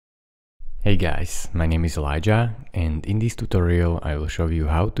Hey guys, my name is Elijah, and in this tutorial I will show you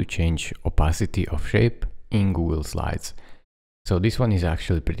how to change opacity of shape in Google Slides. So this one is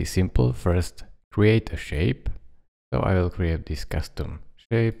actually pretty simple. First, create a shape. So I will create this custom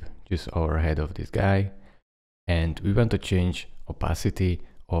shape just overhead of this guy, and we want to change opacity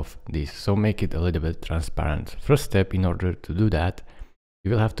of this, so make it a little bit transparent. First step, in order to do that,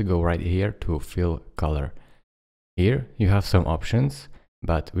 you will have to go right here to fill color. Here you have some options,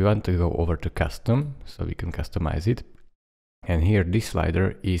 but we want to go over to custom so we can customize it. And here this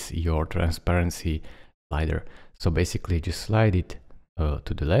slider is your transparency slider. So basically just slide it to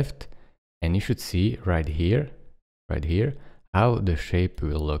the left, and you should see right here how the shape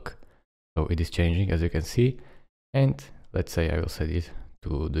will look. So it is changing, as you can see. And let's say I will set it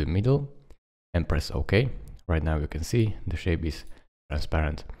to the middle and press OK. Right now you can see the shape is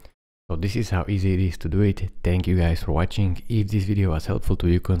transparent. So this is how easy it is to do it. Thank you guys for watching. If this video was helpful to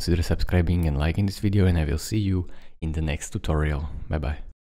you, consider subscribing and liking this video, and I will see you in the next tutorial. Bye bye.